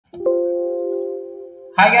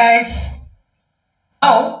Hi guys,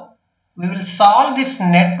 now we will solve this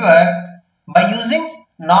network by using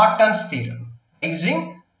Norton's theorem.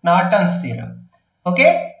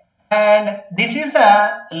 Okay, and this is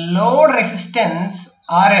the load resistance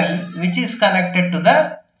RL which is connected to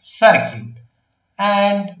the circuit,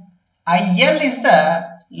 and IL is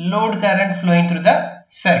the load current flowing through the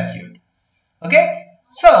circuit. Okay,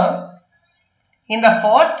 so in the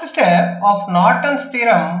first step of Norton's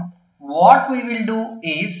theorem, what we will do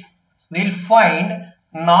is we will find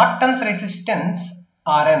Norton's resistance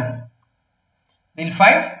Rn. We will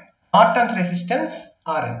find Norton's resistance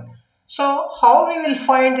Rn. So how we will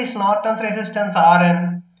find this Norton's resistance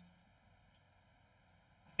Rn?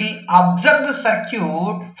 We observe the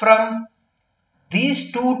circuit from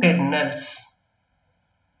these two terminals.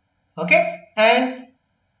 Okay, and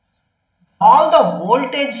all the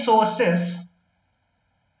voltage sources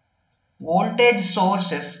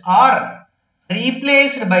are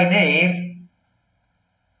replaced by their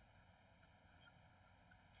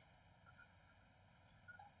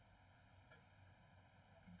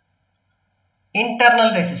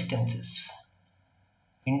internal resistances.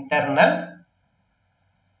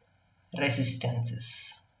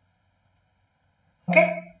 Okay,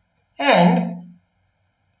 and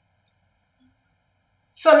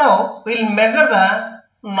so now we will measure the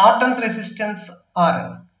Norton's resistance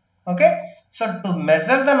Rn. Okay, so to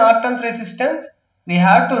measure the Norton's resistance, we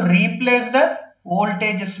have to replace the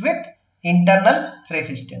voltages with internal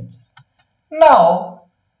resistance. Now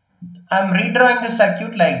I am redrawing the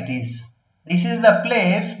circuit like this. This is the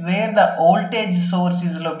place where the voltage source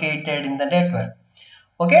is located in the network.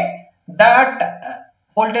 Okay, that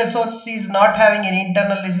voltage source is not having any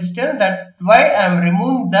internal resistance. That's why I am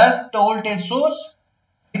removing the voltage source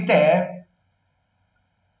with a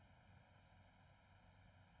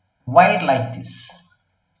wire like this.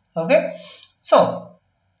 Okay, so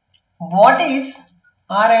what is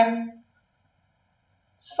Rn?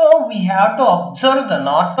 So we have to observe the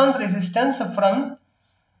Norton's resistance from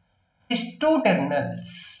these two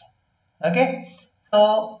terminals. Okay,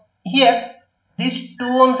 so here this 2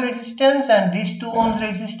 ohms resistance and this 2 ohms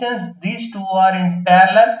resistance, these two are in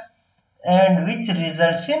parallel, and which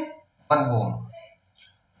results in 1 ohm.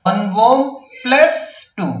 1 ohm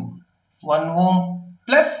plus 2. 1 ohm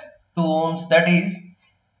plus 2 ohms, that is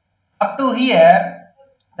up to here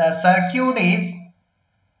the circuit is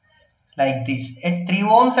like this at 3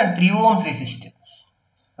 ohms and 3 ohms resistance.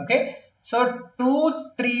 Okay, so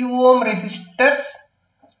 2 3 ohm resistors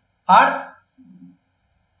are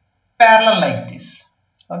parallel like this.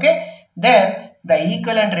 Okay, then the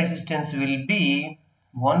equivalent resistance will be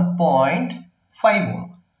 1.5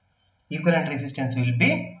 ohm. Equivalent resistance will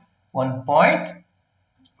be 1.5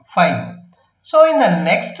 ohm. So in the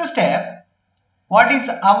next step, what is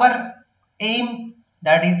our aim?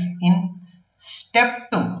 That is in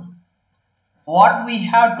step 2. What we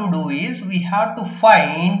have to do is we have to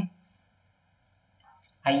find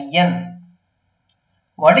IN.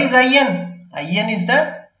 What is IN? IN is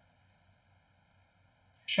the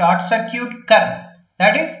short circuit current.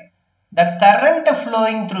 That is the current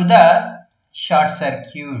flowing through the short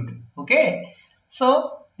circuit. Okay,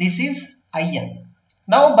 so this is IN.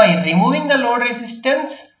 Now by removing the load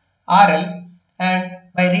resistance RL and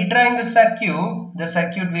by redrawing the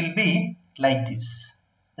circuit will be like this.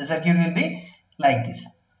 The circuit will be like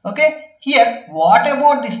this. Okay, here what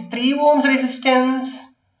about this 3 ohms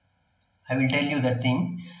resistance? I will tell you that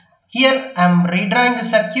thing. Here I am redrawing the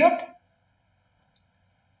circuit.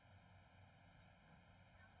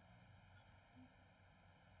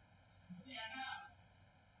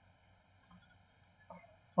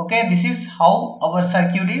 Okay, this is how our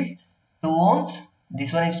circuit is. 2 ohms,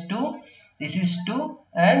 this one is 2, this is 2,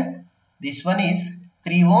 and this one is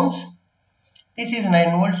 3 ohms. This is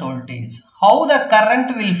 9 volts voltage. How the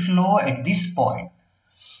current will flow at this point?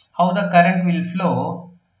 How the current will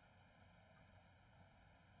flow?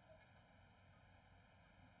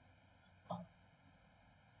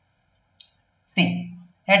 See,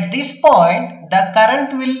 at this point the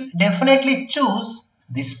current will definitely choose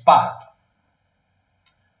this path.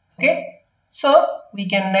 Okay, so we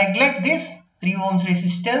can neglect this 3 ohms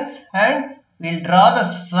resistance and we'll draw the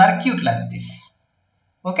circuit like this.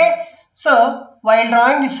 Okay, so while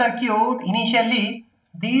drawing the circuit, initially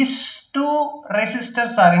these two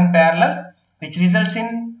resistors are in parallel, which results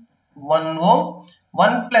in 1 ohm,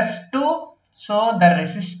 1 plus 2, so the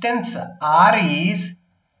resistance R is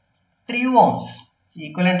 3 ohms.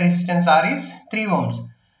 Equivalent resistance R is 3 ohms.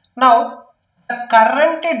 Now the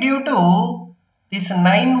current due to this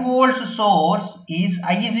 9 volts source is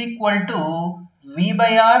I is equal to V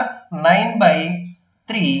by R 9 by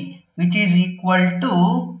 3, which is equal to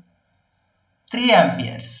 3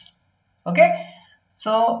 amperes. Okay,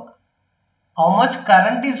 so how much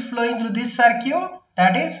current is flowing through this circuit?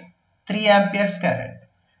 That is 3 amperes current.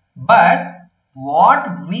 But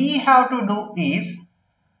what we have to do is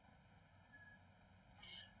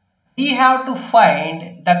we have to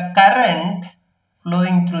find the current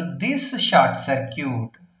flowing through this short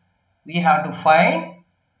circuit. We have to find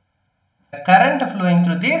the current flowing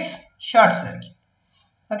through this short circuit.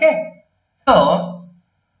 Okay, so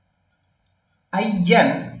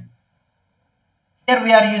IN, here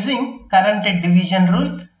we are using current division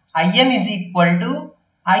rule. IN is equal to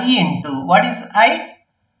I into, what is I?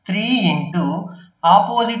 3 into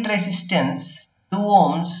opposite resistance 2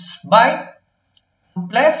 ohms by 2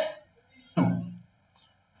 plus 2.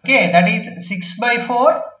 Okay, that is 6 by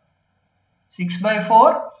 4,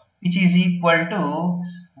 which is equal to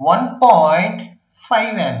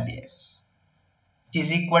 1.5 amperes, which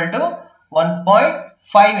is equal to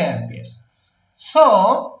 1.5 amperes.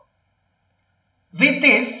 So with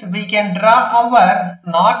this we can draw our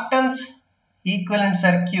Norton's equivalent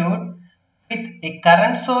circuit with a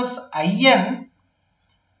current source IN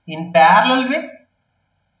in parallel with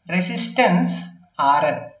resistance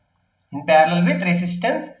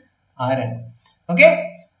RN. Okay,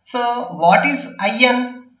 so what is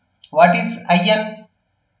IN?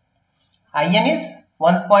 IN is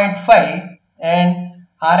 1.5 and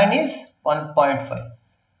RN is 1.5.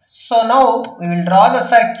 So now we will draw the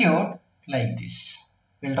circuit like this.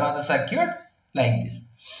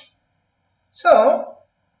 So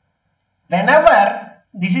whenever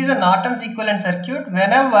this is a Norton's equivalent circuit,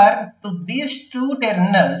 whenever to these two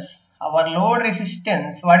terminals our load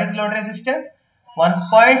resistance, what is load resistance?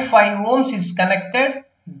 1.5 ohms is connected,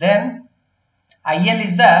 then IL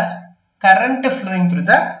is the current flowing through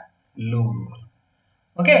the load.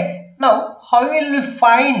 Okay, now how will we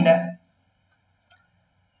find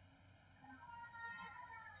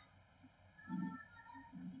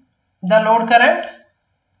the load current?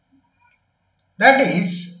 That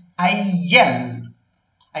is IL.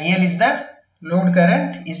 IL is the load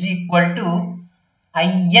current is equal to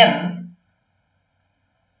IN.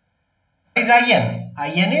 What is IN?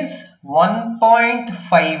 IN is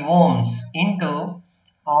 1.5 ohms into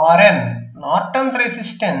RN, Norton's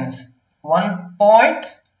resistance 1.5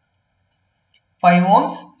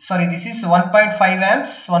 ohms. Sorry, this is 1.5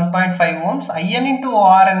 amps, 1.5 ohms. IN into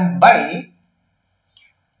RN by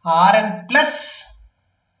RN plus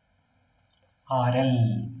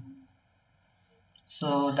RL.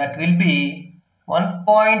 So that will be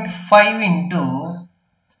 1.5 into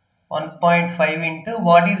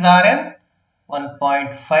what is RN?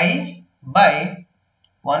 1.5 by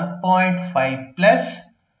 1.5 plus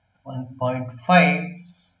 1.5,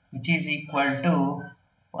 which is equal to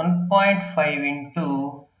 1.5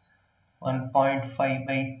 into 1.5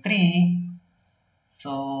 by 3.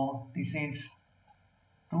 So this is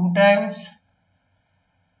 2 times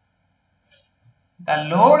the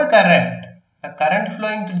load current. The current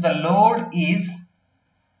flowing through the load is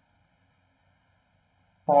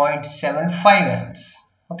 0.75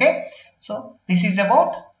 amps. Okay, so this is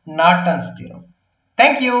about Norton's theorem.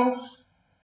 Thank you.